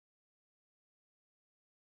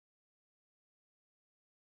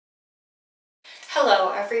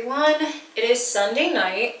Hello everyone, it is Sunday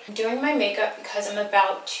night. I'm doing my makeup because I'm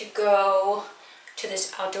about to go to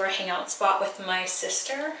this outdoor hangout spot with my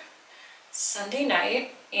sister Sunday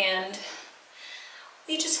night, and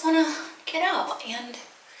we just want to get out and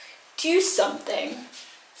do something.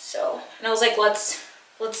 And I was like, let's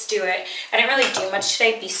do it. I didn't really do much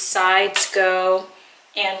today besides go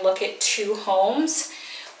and look at two homes.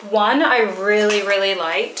 One I really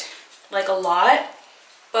liked, like a lot,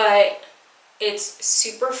 but it's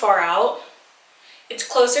super far out. It's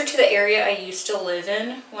closer to the area I used to live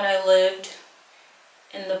in when I lived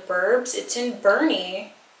in the burbs. It's in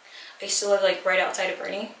Bernie. I used to live like right outside of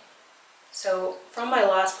Bernie. So from my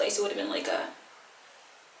last place, it would have been like a,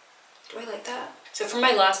 do I like that? So from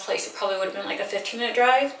my last place, it probably would have been like a 15-minute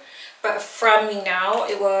drive. But from me now,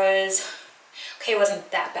 it was, okay, it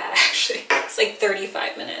wasn't that bad actually. It's like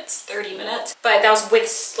 35 minutes, 30 minutes. But that was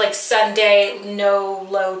with like Sunday, no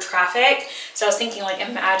low traffic. So I was thinking, like,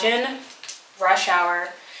 imagine rush hour.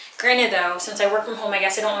 Granted though, since I work from home, I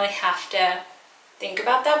guess I don't really have to think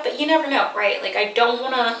about that, but you never know, right? Like, I don't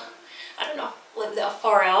want to, I don't know, live that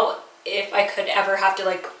far out if I could ever have to,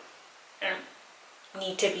 like, I don't know,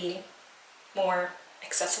 need to be more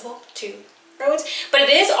accessible to roads. But it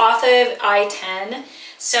is off of I-10,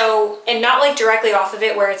 so, and not like directly off of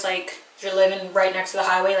it where it's like you're living right next to the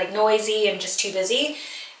highway, like noisy and just too busy.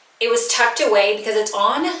 It was tucked away because it's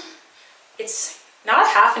not a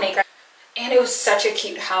half an acre, and it was such a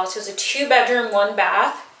cute house. It was a 2-bedroom, 1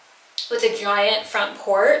 bath with a giant front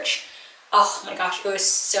porch. Oh my gosh, it was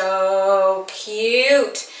so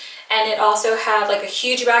cute. And it also had like a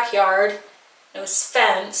huge backyard. It was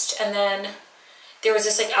fenced, and then there was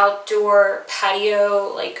this like outdoor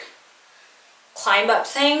patio, like climb up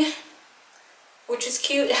thing, which is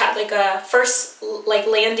cute. It had like a first like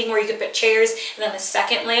landing where you could put chairs, and then a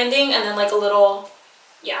second landing, and then like a little,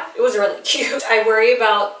 yeah, it was really cute. I worry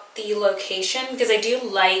about the location because I do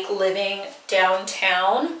like living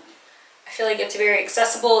downtown. I feel like it's very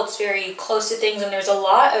accessible, it's very close to things, and there's a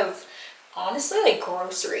lot of, honestly, like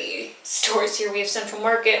grocery stores here. We have Central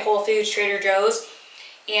Market, Whole Foods, Trader Joe's.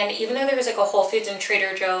 And even though there's like a Whole Foods and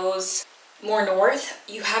Trader Joe's more north,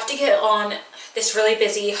 you have to get on this really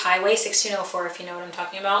busy highway, 1604, if you know what I'm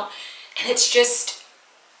talking about. And it's just,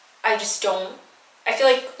 I feel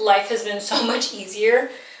like life has been so much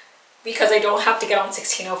easier because I don't have to get on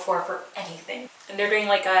 1604 for anything. And they're doing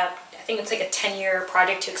like I think it's like a 10-year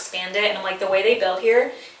project to expand it. And I'm like, the way they build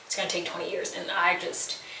here, it's gonna take 20 years. And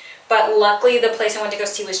but luckily the place I went to go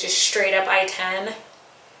see was just straight up I-10.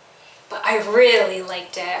 But I really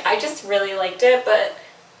liked it. I just really liked it, but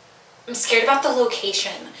I'm scared about the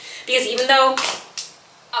location. Because even though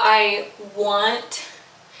I want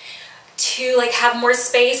to like have more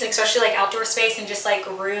space, and especially like outdoor space and just like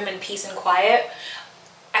room and peace and quiet,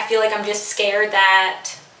 I feel like I'm just scared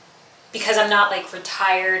that because I'm not like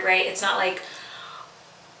retired, right? It's not like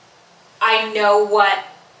I know what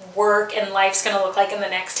work and life's gonna look like in the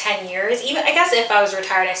next 10 years. Even, I guess if I was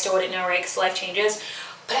retired, I still wouldn't know, right? Because life changes.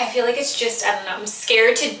 But I feel like it's just, I don't know, I'm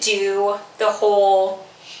scared to do the whole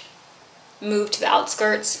move to the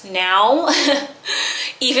outskirts now.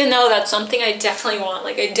 Even though that's something I definitely want.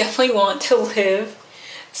 Like, I definitely want to live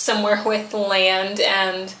somewhere with land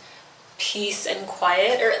and peace and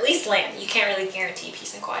quiet, or at least land. You can't really guarantee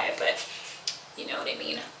peace and quiet, but you know what I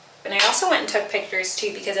mean. And I also went and took pictures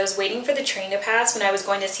too because I was waiting for the train to pass when I was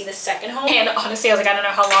going to see the second home. And honestly, I was like, I don't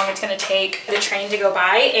know how long it's gonna take the train to go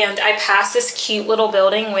by. And I passed this cute little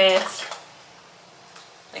building with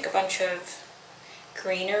like a bunch of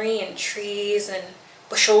greenery and trees and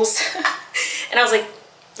bushels. And I was like,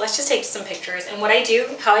 let's just take some pictures. And what I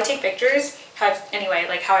do, how I take pictures, how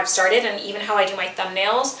I've started, and even how I do my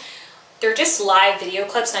thumbnails, they're just live video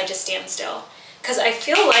clips and I just stand still. Because I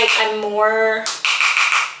feel like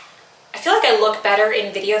I look better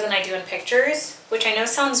in video than I do in pictures, which I know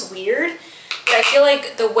sounds weird, but I feel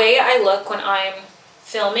like the way I look when I'm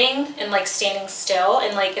filming and like standing still,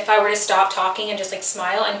 and like if I were to stop talking and just like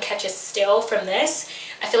smile and catch a still from this,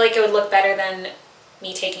 I feel like it would look better than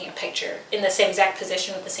me taking a picture in the same exact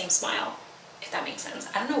position with the same smile, if that makes sense.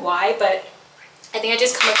 I don't know why, but I think I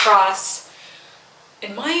just come across,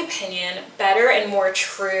 in my opinion, better and more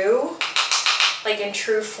true, like in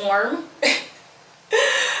true form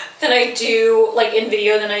than I do like in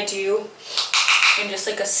video than I do in just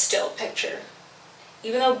like a still picture.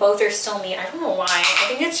 Even though both are still me, I don't know why. I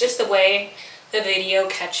think it's just the way the video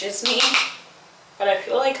catches me. But I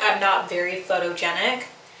feel like I'm not very photogenic.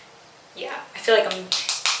 Yeah, I feel like I'm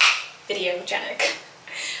videogenic.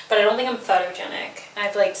 But I don't think I'm photogenic. And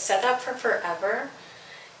I've like said that for forever.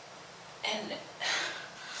 And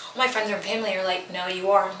all my friends and family are like, no,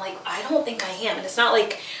 you are. I'm like, I don't think I am. And it's not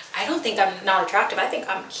like, I don't think I'm not attractive. I think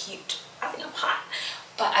I'm cute. I think I'm hot.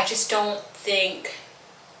 But I just don't think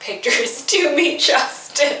pictures do me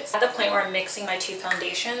justice. At the point where I'm mixing my two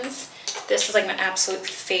foundations, this is like my absolute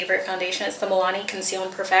favorite foundation. It's the Milani Conceal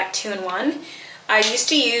and Perfect 2-in-1. I used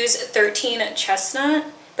to use 13 Chestnut,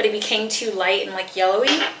 but it became too light and like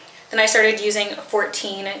yellowy. Then I started using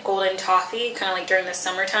 14 Golden Toffee, kind of like during the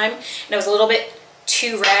summertime. And it was a little bit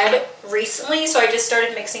too red recently, so I just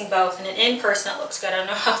started mixing both. And in person, it looks good. I don't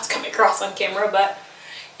know how it's coming across on camera, but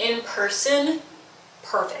in person,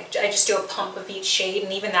 perfect. I just do a pump of each shade,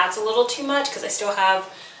 and even that's a little too much because I still have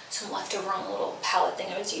some leftover on the little palette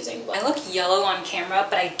thing I was using. I look yellow on camera,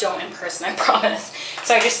 but I don't in person, I promise.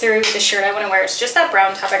 So I just threw the shirt I want to wear. It's just that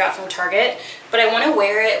brown top I got from Target, but I want to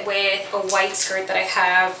wear it with a white skirt that I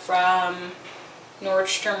have from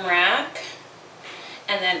Nordstrom Rack,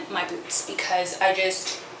 and then my boots, because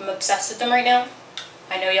I'm obsessed with them right now.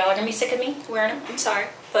 I know y'all are gonna be sick of me wearing them, I'm sorry.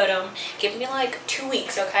 But give me like 2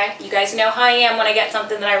 weeks, okay? You guys know how I am when I get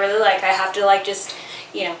something that I really like. I have to like just,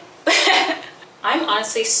 you know. I'm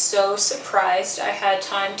honestly so surprised I had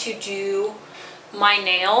time to do my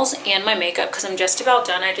nails and my makeup because I'm just about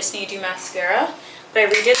done. I just need to do mascara. But I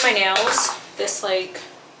redid my nails. This like,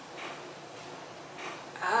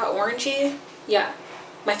 orangey. Yeah.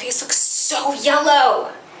 My face looks so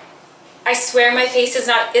yellow. I swear my face is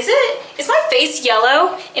not, is it? Is my face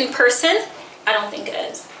yellow in person? I don't think it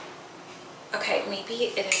is. Okay, maybe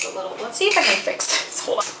it is a little. Let's see if I can fix this.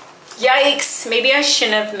 Hold on. Yikes, maybe I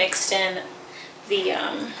shouldn't have mixed in the,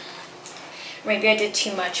 maybe I did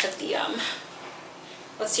too much of the,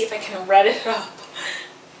 let's see if I can red it up.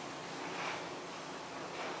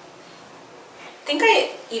 I think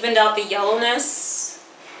I evened out the yellowness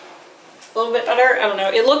a little bit better. I don't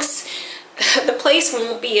know. It looks, the place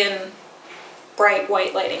won't be in bright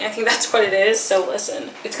white lighting. I think that's what it is. So listen,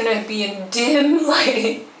 it's gonna be in dim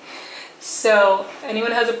lighting. So if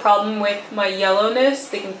anyone has a problem with my yellowness,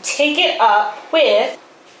 they can take it up with,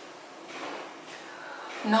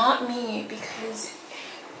 not me, because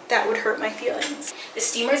that would hurt my feelings. The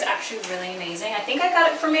steamer is actually really amazing. I think I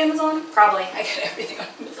got it from Amazon. Probably. I get everything on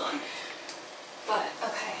Amazon. But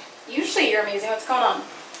okay. Usually you're amazing. What's going on?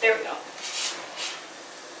 There we go.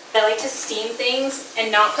 I like to steam things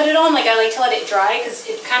and not put it on. Like I like to let it dry because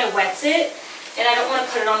it kind of wets it. And I don't want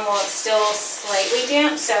to put it on while it's still slightly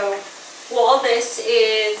damp. So while this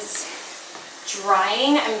is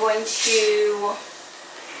drying, I'm going to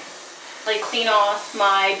like clean off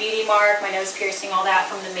my beauty mark, my nose piercing, all that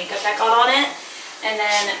from the makeup that got on it. And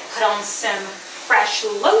then put on some fresh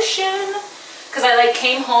lotion. Because I like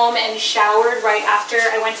came home and showered right after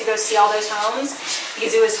I went to go see all those homes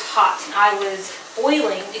because it was hot and I was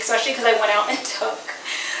boiling, especially because I went out and took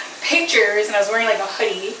pictures and I was wearing like a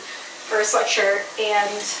hoodie or a sweatshirt,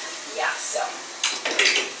 and yeah, so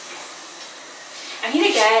I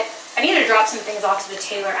need to drop some things off to the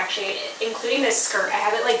tailor actually, including this skirt. I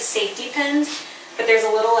have it like safety pinned, but there's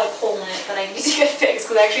a little like hole in it that I need to get fixed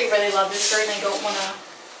because I actually really love this skirt and I don't want to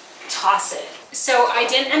toss it. So I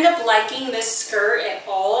didn't end up liking this skirt at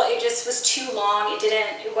all. It just was too long.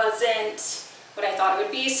 It wasn't what I thought it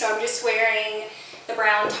would be. So I'm just wearing the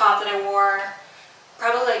brown top that I wore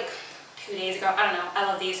probably like 2 days ago. I don't know. I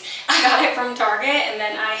love these. I got it from Target, and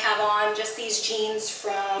then I have on just these jeans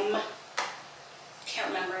from, I can't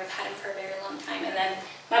remember. I've had them for a very long time. And then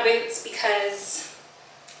my boots because,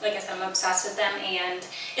 like I said, I'm obsessed with them, and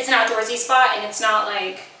it's an outdoorsy spot, and it's not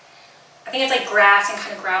like, I think it's like grass and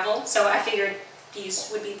kind of gravel, so I figured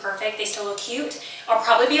these would be perfect. They still look cute. I'll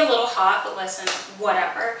probably be a little hot, but listen,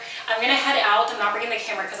 whatever. I'm gonna head out. I'm not bringing the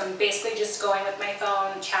camera because I'm basically just going with my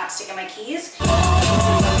phone, chapstick, and my keys.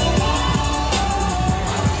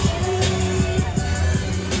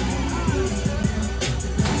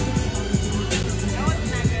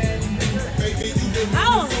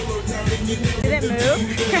 Oh! Did it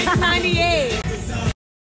move? 98!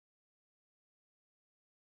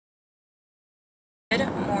 Good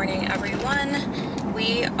morning, everyone.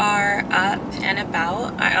 We are up and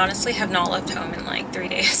about. I honestly have not left home in like 3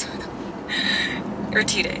 days. Or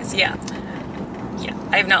 2 days, yeah. Yeah,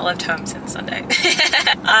 I have not left home since Sunday.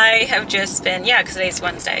 I have just been, yeah, because today's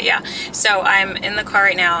Wednesday, yeah. So I'm in the car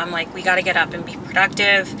right now. I'm like, we gotta get up and be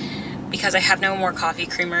productive because I have no more coffee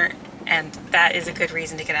creamer, and that is a good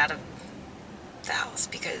reason to get out of the house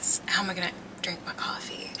because how am I gonna drink my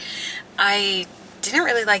coffee? I didn't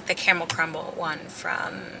really like the caramel crumble one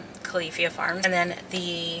from Califia Farms, and then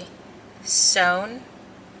the Sown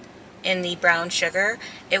in the brown sugar.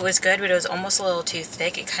 It was good, but it was almost a little too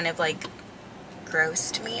thick. It kind of like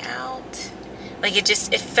grossed me out. Like it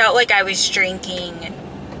felt like I was drinking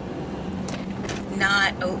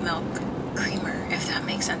not oat milk creamer, if that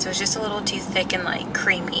makes sense. It was just a little too thick and like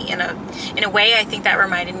creamy. In a way, I think that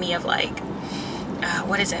reminded me of like,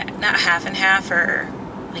 what is it? Not half and half, or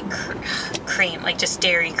like cream, like just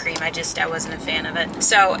dairy cream. I wasn't a fan of it.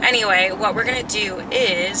 So anyway, what we're gonna do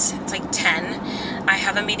is, it's like 10. I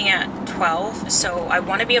have a meeting at 12, so I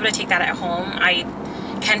want to be able to take that at home. I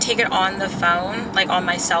can take it on the phone, like on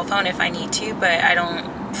my cell phone if I need to, but I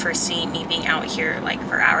don't foresee me being out here like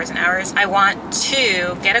for hours and hours. I want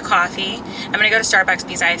to get a coffee. I'm gonna go to Starbucks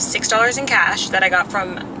because I have $6 in cash that I got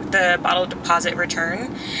from the bottle deposit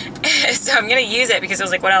return. So I'm gonna use it because I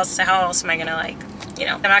was like, what else, how else am I gonna, like, you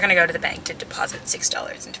know, I'm not gonna go to the bank to deposit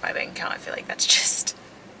 $6 into my bank account. I feel like that's just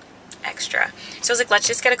extra. So I was like, let's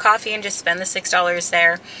just get a coffee and just spend the $6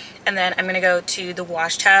 there. And then I'm gonna go to the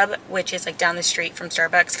wash tub, which is like down the street from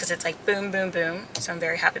Starbucks, because it's like boom, boom, boom. So I'm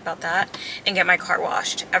very happy about that, and get my car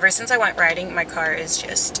washed. Ever since I went riding, my car is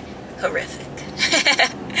just horrific.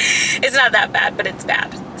 It's not that bad, but it's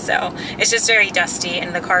bad. So it's just very dusty,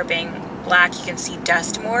 and the car being black, you can see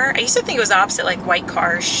dust more. I used to think it was opposite, like white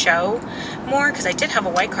cars show more, because I did have a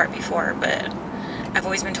white car before, but I've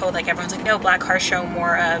always been told, like, everyone's like, no, black cars show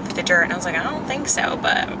more of the dirt, and I was like, I don't think so,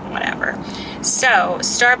 but whatever. So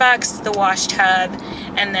Starbucks, the wash tub,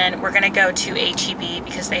 and then we're gonna go to HEB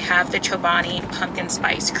because they have the Chobani pumpkin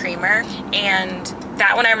spice creamer, and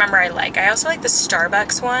that one I remember I like. I also like the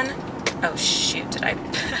Starbucks one. Oh shoot, did I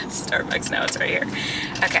Starbucks? No, it's right here.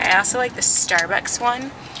 Okay, I also like the Starbucks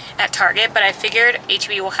one at Target, but I figured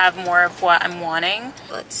HEB will have more of what I'm wanting.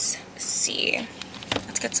 Let's see.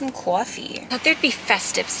 Let's get some coffee. I thought there'd be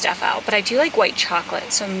festive stuff out, but I do like white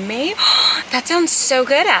chocolate, so maybe that sounds so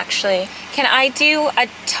good actually. Can I do a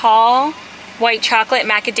tall white chocolate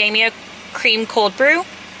macadamia cream cold brew?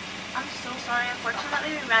 I'm so sorry,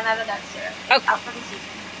 unfortunately we ran out of that syrup. Oh. Out for the season.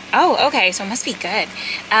 Oh, okay, so it must be good.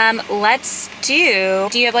 Let's do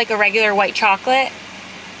you have like a regular white chocolate?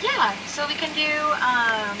 Yeah, so we can do,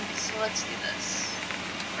 so let's do this.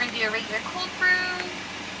 We're gonna do a regular cold brew.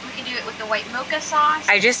 We can do it with the white mocha sauce.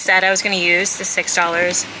 I just said I was gonna use the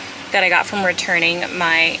 $6 that I got from returning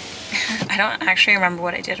my, I don't actually remember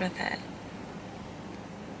what I did with it.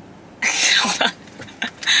 Hold on.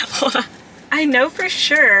 Hold on. I know for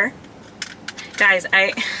sure. Guys,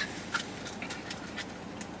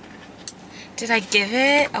 did I give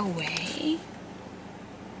it away?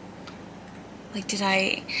 Like,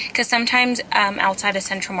 because sometimes outside of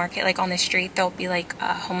Central Market, like on the street, there'll be like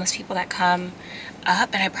homeless people that come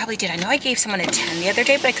up, and I probably did. I know I gave someone a 10 the other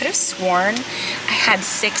day, but I could have sworn I had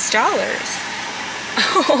 $6.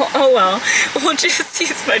 Oh well, we'll just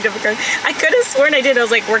use my debit card. I could have sworn I did. I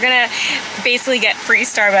was like, we're gonna basically get free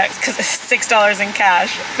Starbucks because it's $6 in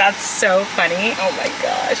cash. That's so funny. Oh my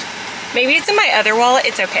gosh. Maybe it's in my other wallet.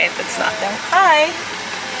 It's okay if it's not though. Hi.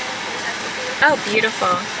 Oh,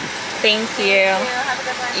 beautiful. Thank you. Have a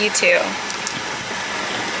good one. You too.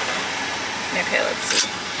 Okay, let's see.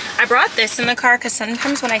 I brought this in the car because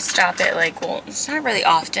sometimes when I stop at, like, well, it's not really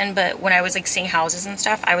often, but when I was like seeing houses and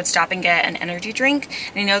stuff, I would stop and get an energy drink,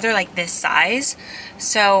 and you know they're like this size.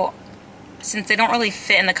 So since they don't really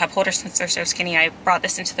fit in the cup holder since they're so skinny, I brought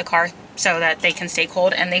this into the car so that they can stay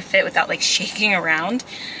cold and they fit without like shaking around.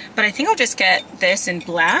 But I think I'll just get this in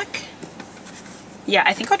black. Yeah,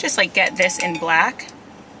 I think I'll just like get this in black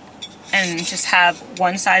and just have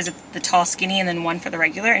one size of the tall skinny and then one for the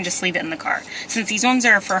regular, and just leave it in the car. Since these ones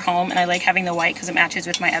are for home and I like having the white because it matches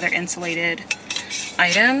with my other insulated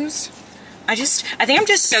items. I think I'm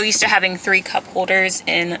just so used to having 3 cup holders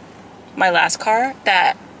in my last car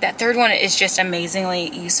that third one is just amazingly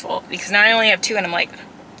useful, because now I only have 2, and I'm like,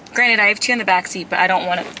 granted I have 2 in the back seat, but I don't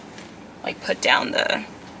want to like put down that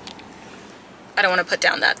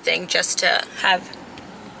thing just to have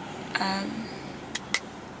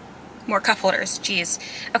more cup holders. Jeez.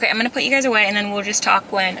 Okay, I'm gonna put you guys away, and then we'll just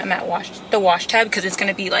talk when I'm at the wash tub, because it's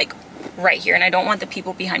gonna be like right here, and I don't want the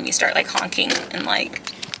people behind me start like honking and like,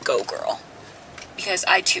 go girl, because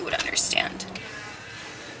I too would understand.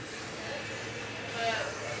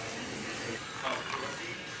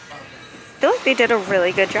 I feel like they did a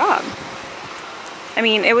really good job. I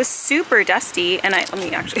mean, it was super dusty, and let me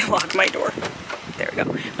actually lock my door. There we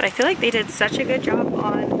go. But I feel like they did such a good job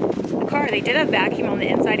on the car. They did a vacuum on the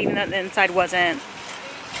inside, even though the inside wasn't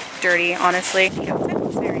dirty, honestly. The outside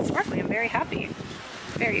was very sparkly. I'm very happy.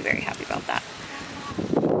 Very, very happy about that.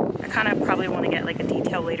 I kind of probably want to get like a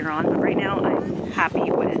detail later on, but right now I'm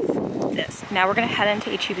happy with this. Now we're going to head into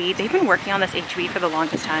HEB. They've been working on this HEB for the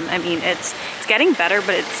longest time. I mean, it's getting better,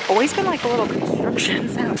 but it's always been like a little construction.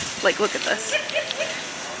 So, like, look at this.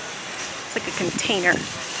 It's like a container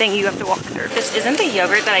thing you have to walk through. This isn't the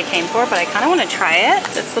yogurt that I came for, but I kind of want to try it.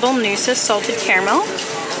 It's little Noosa salted caramel.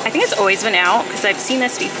 I think it's always been out because I've seen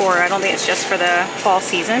this before. I don't think it's just for the fall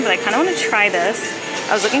season, but I kind of want to try this.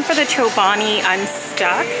 I was looking for the Chobani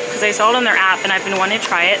Unstuck because I saw it on their app and I've been wanting to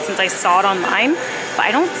try it since I saw it online, but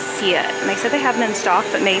I don't see it. And they said they have it in stock,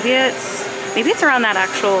 but maybe it's around that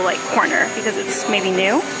actual like corner because it's maybe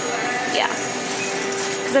new. Yeah.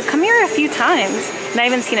 Because I've come here a few times and I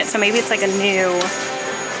haven't seen it, so maybe it's like a new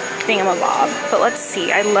thingamabob. But let's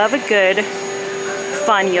see. I love a good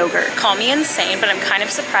fun yogurt. Call me insane, but I'm kind of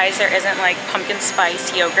surprised there isn't like pumpkin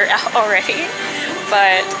spice yogurt out already.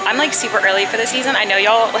 But I'm like super early for the season. I know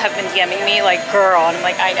y'all have been DMing me like, girl, and I'm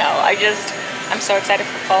like, I know. I'm so excited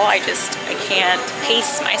for fall. I can't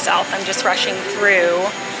pace myself. I'm just rushing through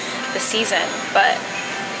the season. But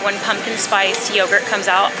when pumpkin spice yogurt comes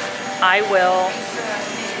out, I will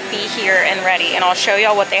be here and ready. And I'll show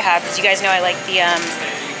y'all what they have because you guys know I like the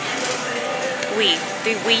Wee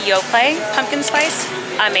Yoplait pumpkin spice.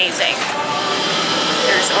 Amazing.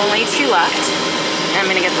 There's only 2 left. And I'm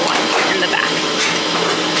gonna get the one in the back.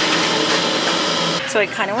 So I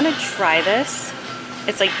kind of want to try this.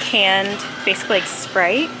 It's like canned, basically like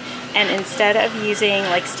Sprite. And instead of using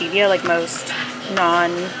like stevia, like most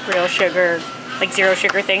non-real sugar, like zero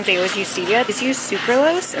sugar things, they always use stevia. They use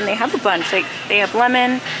sucralose and they have a bunch. Like they have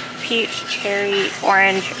lemon, peach, cherry,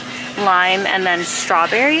 orange, lime, and then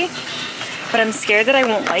strawberry. But I'm scared that I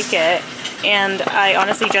won't like it. And I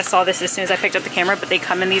honestly just saw this as soon as I picked up the camera, but they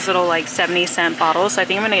come in these little like 70-cent bottles. So I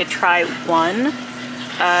think I'm gonna try one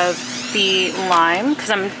of the lime because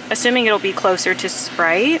I'm assuming it'll be closer to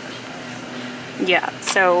Sprite. Yeah,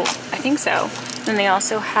 so I think so. Then they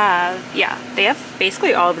also have, yeah, they have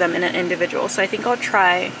basically all of them in an individual. So I think I'll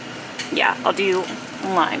try, yeah, I'll do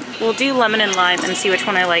lime. We'll do lemon and lime and see which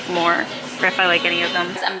one I like more, or if I like any of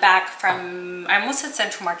them. I'm back from, I almost said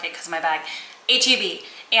Central Market because of my bag, H-E-B.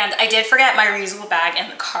 And I did forget my reusable bag in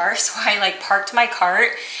the car, so I like parked my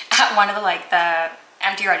cart at one of the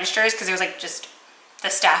empty registers because there was like just the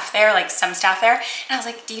staff there, like some staff there. And I was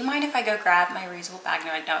like, do you mind if I go grab my reusable bag? And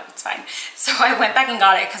they're like, no, it's fine. So I went back and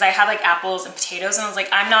got it because I had like apples and potatoes and I was like,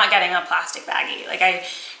 I'm not getting a plastic baggie. Like I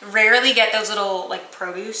rarely get those little like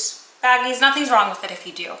produce baggies. Nothing's wrong with it if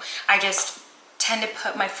you do. I just tend to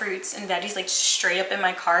put my fruits and veggies like straight up in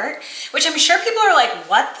my cart, which I'm sure people are like,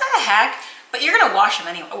 what the heck? But you're gonna wash them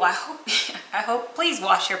anyway. Well, I hope, please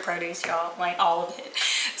wash your produce, y'all, like all of it.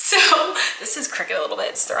 So this is crooked a little bit,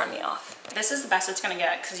 it's throwing me off. This is the best it's gonna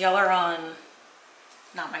get because y'all are on,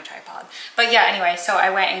 not my tripod. But yeah, anyway, so I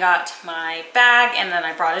went and got my bag and then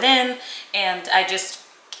I brought it in and I just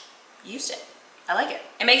used it. I like it.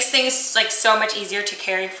 It makes things like so much easier to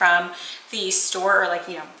carry from the store or like,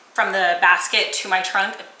 you know, from the basket to my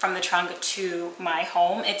trunk, from the trunk to my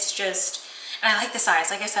home. It's just, and I like the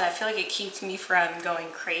size. Like I said, I feel like it keeps me from going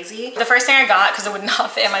crazy. The first thing I got, because it would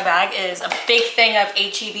not fit in my bag, is a big thing of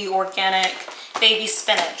H-E-B organic baby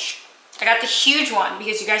spinach. I got the huge one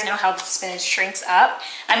because you guys know how the spinach shrinks up.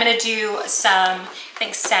 I'm gonna do some, I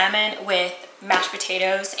think, salmon with mashed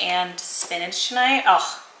potatoes and spinach tonight.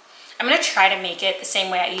 Oh, I'm gonna try to make it the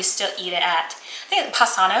same way I used to eat it at, I think,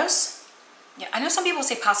 Pasanos. Yeah, I know some people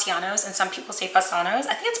say Pasianos and some people say Pasanos.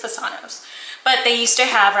 I think it's Pasanos. But they used to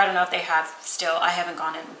have, or I don't know if they have still, I haven't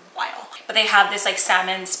gone in a while. But they have this like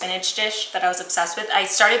salmon spinach dish that I was obsessed with. I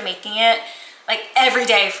started making it like every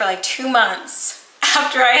day for like 2 months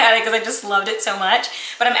after I had it because I just loved it so much.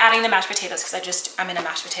 But I'm adding the mashed potatoes because I'm in a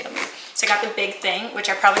mashed potato mood. So I got the big thing, which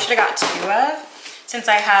I probably should have got 2 of since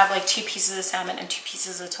I have like 2 pieces of salmon and 2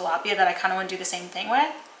 pieces of tilapia that I kind of want to do the same thing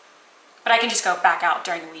with. But I can just go back out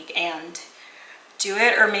during the week and do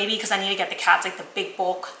it, or maybe because I need to get the cats like the big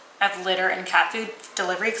bulk of litter and cat food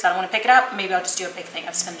delivery because I don't want to pick it up, maybe I'll just do a big thing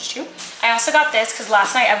of spinach too. I also got this because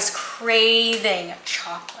last night I was craving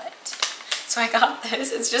chocolate, so I got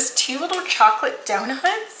this. It's just 2 little chocolate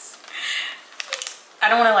donuts. I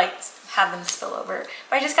don't want to like have them spill over,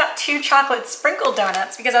 but I just got 2 chocolate sprinkle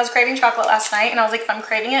donuts because I was craving chocolate last night and I was like, if I'm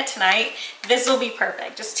craving it tonight, this will be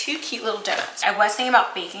perfect. Just 2 cute little donuts. I was thinking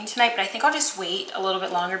about baking tonight, but I think I'll just wait a little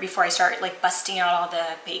bit longer before I start like busting out all the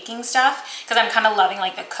baking stuff because I'm kind of loving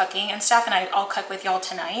like the cooking and stuff, and I'll cook with y'all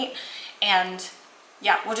tonight. And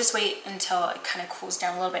yeah, we'll just wait until it kind of cools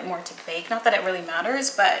down a little bit more to bake. Not that it really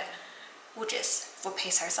matters, but we'll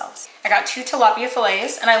pace ourselves. I got 2 tilapia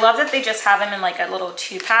fillets, and I love that they just have them in like a little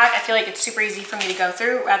 2-pack. I feel like it's super easy for me to go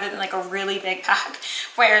through rather than like a really big pack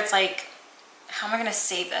where it's like, how am I gonna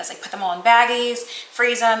save this? Like put them all in baggies,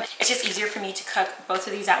 freeze them. It's just easier for me to cook both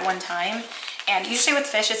of these at one time. And usually with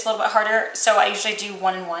fish, it's a little bit harder. So I usually do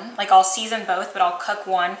 1 and 1. Like I'll season both, but I'll cook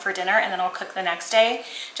one for dinner and then I'll cook the next day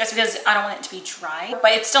just because I don't want it to be dry.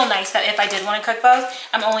 But it's still nice that if I did want to cook both,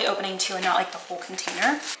 I'm only opening 2 and not like the whole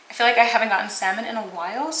container. I feel like I haven't gotten salmon in a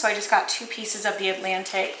while. So I just got 2 pieces of the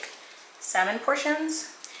Atlantic salmon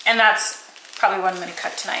portions. And that's probably what I'm going to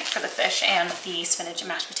cook tonight for the fish and the spinach and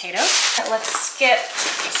mashed potatoes. Let's skip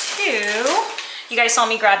to, you guys saw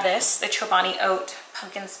me grab this, the Chobani Oat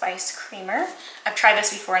Pumpkin Spice Creamer. I've tried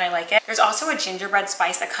this before and I like it. There's also a gingerbread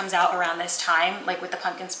spice that comes out around this time, like with the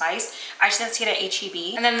pumpkin spice. I just didn't see it at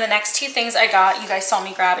H-E-B. And then the next 2 things I got, you guys saw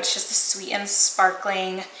me grab, it's just the sweet and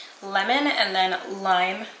sparkling lemon and then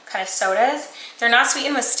lime kind of sodas. They're not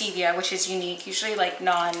sweetened with stevia, which is unique. Usually like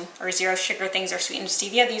non or 0 sugar things are sweetened with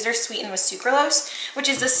stevia. These are sweetened with sucralose, which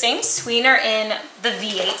is the same sweetener in the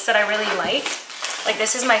V8s that I really like. Like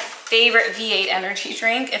this is my favorite V8 energy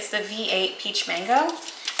drink. It's the V8 Peach Mango.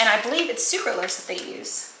 And I believe it's sucralose that they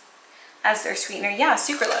use as their sweetener. Yeah,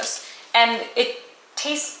 sucralose. And it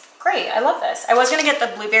tastes great. I love this. I was gonna get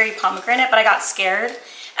the blueberry pomegranate, but I got scared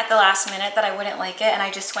at the last minute that I wouldn't like it. And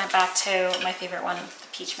I just went back to my favorite one, the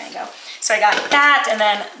Peach Mango. So I got that and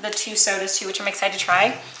then the 2 sodas too, which I'm excited to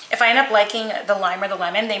try. If I end up liking the lime or the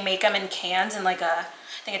lemon, they make them in cans in like I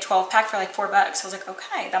think a 12 pack for like $4. So I was like,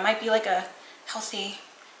 okay, that might be like a healthy,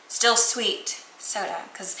 still sweet soda,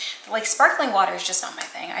 because like sparkling water is just not my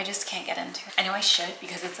thing. I just can't get into it. I know I should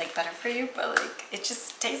because it's like better for you, but like it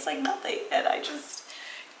just tastes like nothing and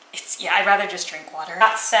yeah, I'd rather just drink water.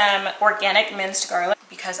 Got some organic minced garlic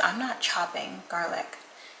because I'm not chopping garlic.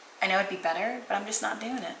 I know it'd be better, but I'm just not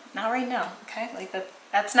doing it. Not right now, okay? Like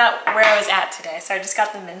that's not where I was at today. So I just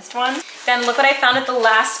got the minced one. Then look what I found at the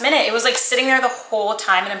last minute. It was like sitting there the whole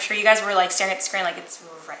time and I'm sure you guys were like staring at the screen like it's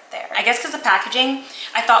right there. I guess because the packaging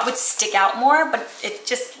I thought would stick out more, but it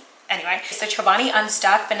just, anyway. It's the Chobani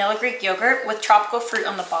Unstuck Vanilla Greek Yogurt with tropical fruit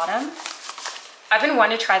on the bottom. I've been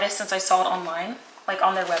wanting to try this since I saw it online, like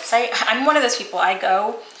on their website. I'm one of those people, I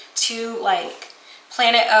go to like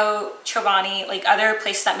Planet Oat, Chobani, like other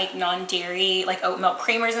places that make non-dairy, like oat milk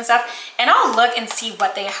creamers and stuff. And I'll look and see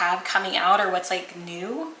what they have coming out or what's like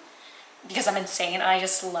new because I'm insane and I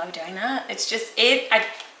just love doing that. It's just,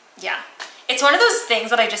 yeah. It's one of those things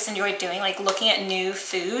that I just enjoy doing, like looking at new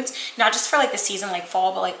foods, not just for like the season, like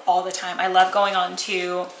fall, but like all the time. I love going on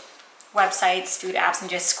to websites, food apps, and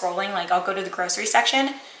just scrolling. Like I'll go to the grocery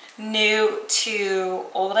section, new to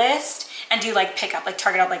oldest, and do like pickup, like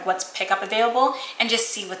target out like what's pickup available and just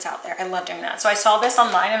see what's out there. I love doing that. So I saw this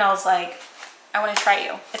online and I was like, I want to try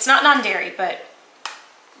you. It's not non-dairy, but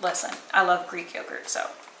listen, I love Greek yogurt, so.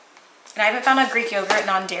 And I haven't found a Greek yogurt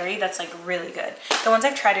non-dairy that's like really good. The ones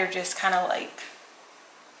I've tried are just kind of like,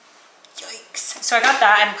 yikes. So I got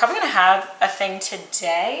that. I'm probably gonna have a thing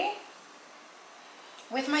today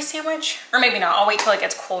with my sandwich, or maybe not. I'll wait till it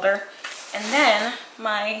gets colder. And then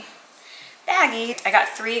my baggie, I got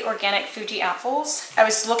 3 organic Fuji apples. I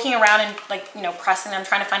was looking around and like, you know, pressing them,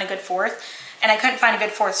 trying to find a good 4th, and I couldn't find a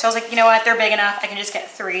good 4th. So I was like, you know what, they're big enough. I can just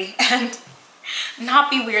get 3 and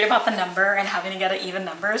not be weird about the number and having to get an even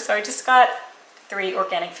number. So I just got 3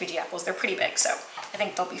 organic Fuji apples. They're pretty big, so I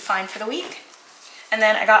think they'll be fine for the week. And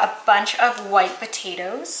then I got a bunch of white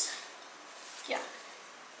potatoes. Yeah,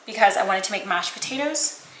 because I wanted to make mashed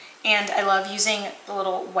potatoes. And I love using the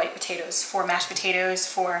little white potatoes for mashed potatoes,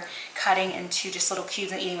 for cutting into just little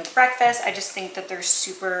cubes and eating with breakfast. I just think that they're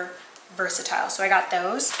super versatile. So I got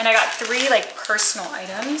those. And I got 3 like personal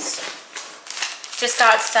items. Just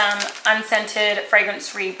got some unscented,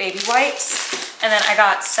 fragrance-free baby wipes. And then I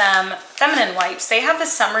got some feminine wipes. They have the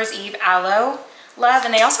Summer's Eve Aloe Love,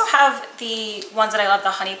 and they also have the ones that I love,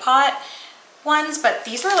 the Honey Pot ones, but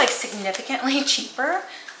these were like significantly cheaper.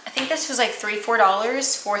 I think this was like $3,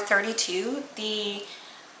 $4 for 32. The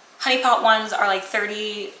Honey Pot ones are like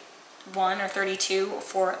 31 or 32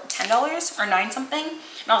 for $10 or 9 something.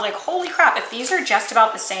 And I was like, holy crap, if these are just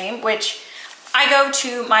about the same, which I go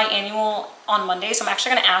to my annual on Monday, so I'm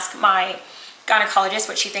actually gonna ask my gynecologist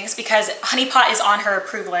what she thinks, because Honey Pot is on her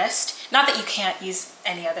approved list. Not that you can't use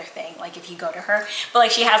any other thing, like if you go to her, but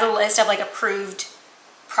like she has a list of like approved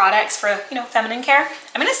products for, you know, feminine care.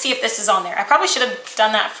 I'm gonna see if this is on there. I probably should have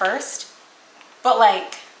done that first, but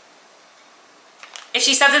like if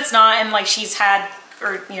she says it's not and like she's had,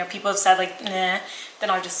 or you know, people have said like nah, then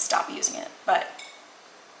I'll just stop using it. But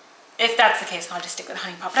if that's the case, I'll just stick with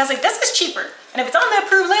Honey Pot. But I was like, this is cheaper, and if it's on the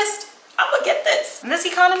approved list, I'm gonna get this in this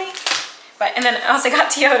economy. But and then I also got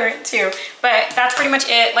deodorant too. But that's pretty much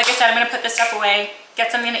it. Like I said, I'm gonna put this stuff away, get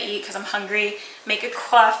something to eat because I'm hungry, make a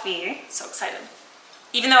coffee. So excited.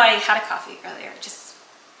 Even though I had a coffee earlier,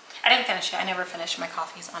 I didn't finish it. I never finish my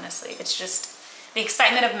coffees, honestly. It's just, the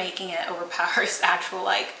excitement of making it overpowers the actual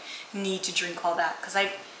like need to drink all that, because I'm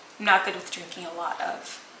not good with drinking a lot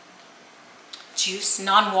of juice,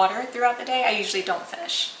 non-water throughout the day. I usually don't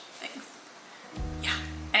finish things. Yeah.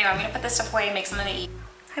 Anyway, I'm gonna put this stuff away and make something to eat.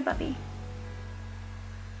 Hi, Bubby.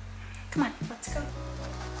 Come on, let's go.